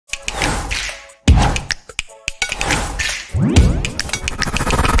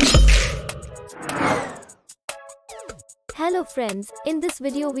Hello friends, in this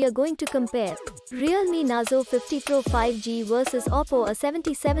video we are going to compare Realme Narzo 50 Pro 5G versus OPPO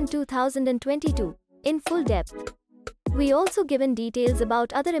A77 2022 in full depth. We also given details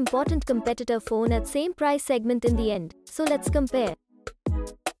about other important competitor phone at same price segment in the end, so let's compare.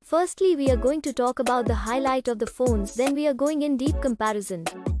 Firstly we are going to talk about the highlight of the phones, then we are going in deep comparison.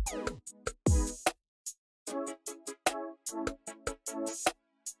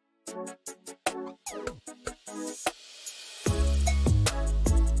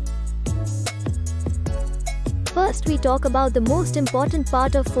 First we talk about the most important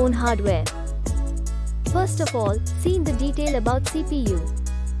part of phone hardware. First of all, see in the detail about CPU.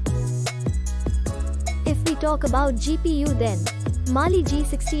 If we talk about GPU then, Mali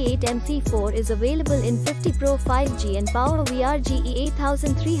G68MC4 is available in 50 Pro 5G and PowerVR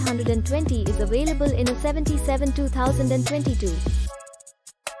GE8320 is available in a 77 2022.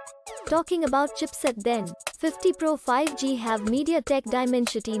 Talking about chipset then, 50 Pro 5G have MediaTek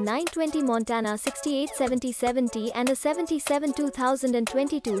Dimensity 920 Montana 6870 and a 77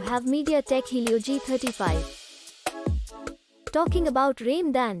 2022 have MediaTek Helio G35. Talking about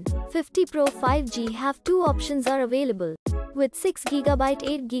RAM then, 50 Pro 5G have two options are available, with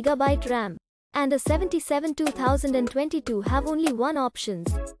 6GB 8GB RAM, and a 77 2022 have only one options,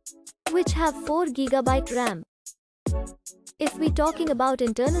 which have 4GB RAM. If we talking about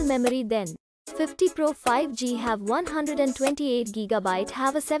internal memory then, 50 Pro 5G have 128GB,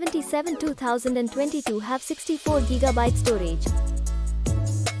 have a 77 2022 have 64GB storage.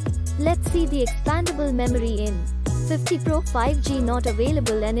 Let's see the expandable memory in 50 Pro 5G not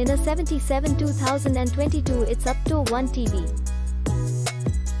available and in a 77 2022 it's up to 1TB.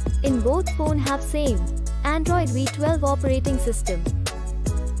 In both phone have same Android V12 operating system.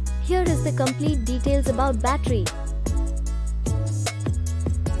 Here is the complete details about battery.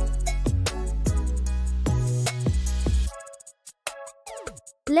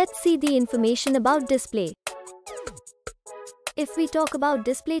 Let's see the information about display. If we talk about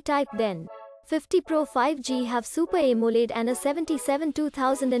display type then, 50 Pro 5G have Super AMOLED and a 77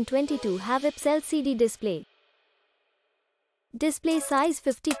 2022 have IPS LCD display. Display size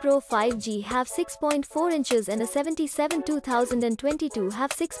 50 Pro 5G have 6.4 inches and a 77 2022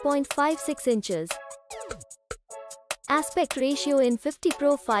 have 6.56 inches. Aspect ratio in 50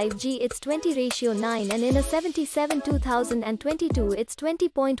 Pro 5G it's 20:9 and in a 77 2022 it's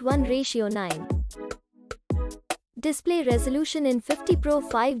 20:1:9. Display resolution in 50 Pro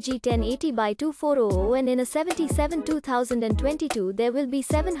 5G 1080x2400 and in a 77 2022 there will be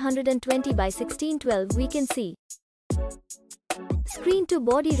 720x1612 we can see. Screen to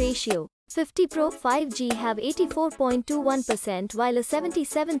body ratio. 50 Pro 5G have 84.21% while a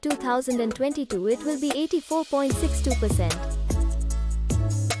 77 2022 it will be 84.62%.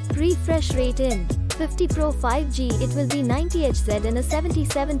 Refresh rate in 50 Pro 5G it will be 90Hz and a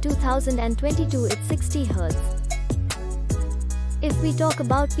 77 2022 it's 60 Hz. If we talk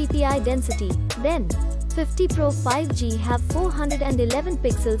about PPI density, then 50 Pro 5G have 411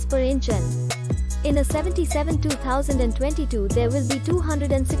 pixels per inch and in a 77 2022 there will be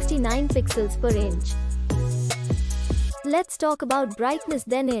 269 pixels per inch. Let's talk about brightness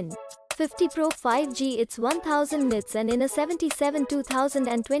then in 50 Pro 5G it's 1000 nits and in a 77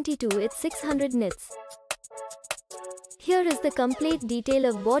 2022 it's 600 nits. Here is the complete detail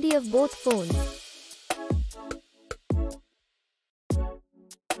of body of both phones.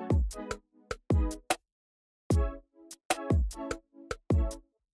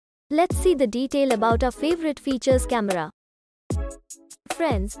 Let's see the detail about our favorite features camera.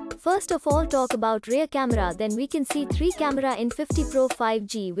 Friends, first of all talk about rear camera then we can see 3 camera in 50 Pro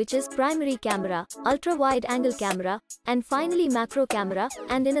 5G which is primary camera, ultra wide angle camera, and finally macro camera,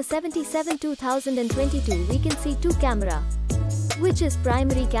 and in a 77 2022 we can see 2 camera, which is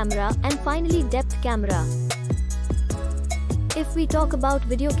primary camera and finally depth camera. If we talk about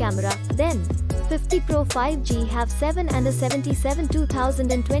video camera, then 50 Pro 5G have 7 and a 77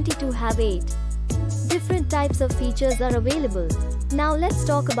 2022 have 8. Different types of features are available. Now let's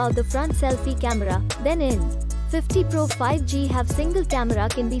talk about the front selfie camera, then in 50 Pro 5G have single camera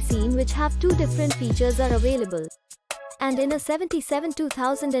can be seen which have 2 different features are available. And in a 77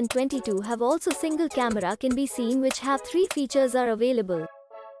 2022 have also single camera can be seen which have 3 features are available.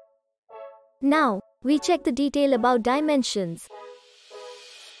 Now, we check the detail about dimensions.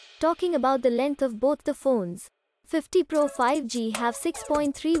 Talking about the length of both the phones, 50 Pro 5G have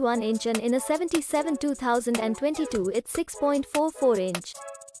 6.31 inch and in a 77 2022 it's 6.44 inch.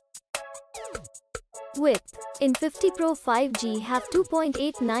 Width, in 50 Pro 5G have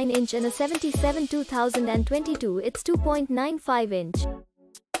 2.89 inch and a 77 2022 it's 2.95 inch.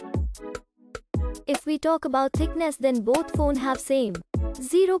 If we talk about thickness, then both phones have same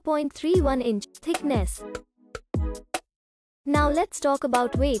 0.31 inch thickness. Now let's talk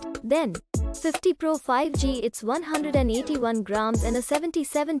about weight, then. 50 Pro 5G, it's 181 grams, and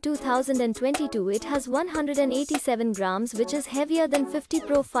A77 2022 it has 187 grams, which is heavier than 50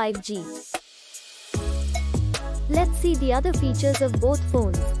 Pro 5G. Let's see the other features of both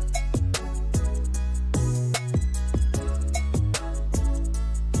phones.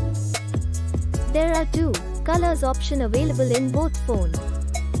 There are two colors option available in both phones.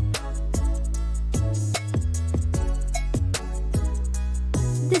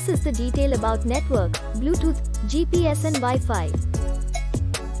 This is the detail about network, Bluetooth, GPS and Wi-Fi.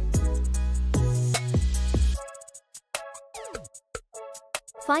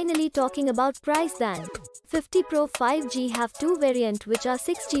 Finally, talking about price, then. 50 Pro 5G have two variants, which are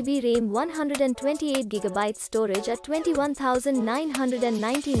 6GB RAM 128GB storage at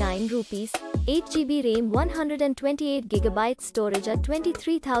 21,999 rupees, 8GB RAM 128GB storage at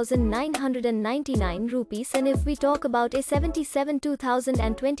 23,999 rupees, and if we talk about A77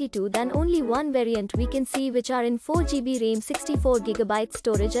 2022, then only one variant we can see, which are in 4GB RAM 64GB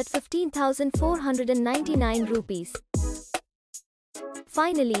storage at 15,499 rupees.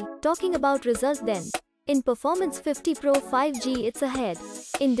 Finally, talking about result, then. In performance, 50 Pro 5G it's ahead.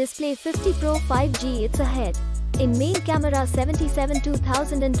 In display, 50 Pro 5G it's ahead. In main camera, 77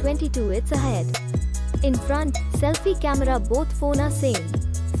 2022 it's ahead. In front, selfie camera, both phone are same.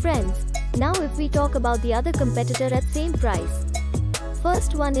 Friends, now if we talk about the other competitor at same price.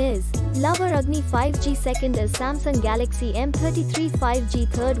 First one is Lover Agni 5G, second is Samsung Galaxy M33 5G,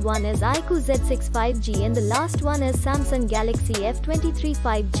 third one is iQOO Z6 5G, and the last one is Samsung Galaxy F23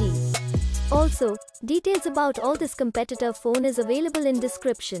 5G. Also, details about all this competitor phone is available in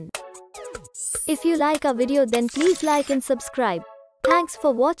description. If you like our video, then please like and subscribe. Thanks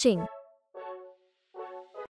for watching.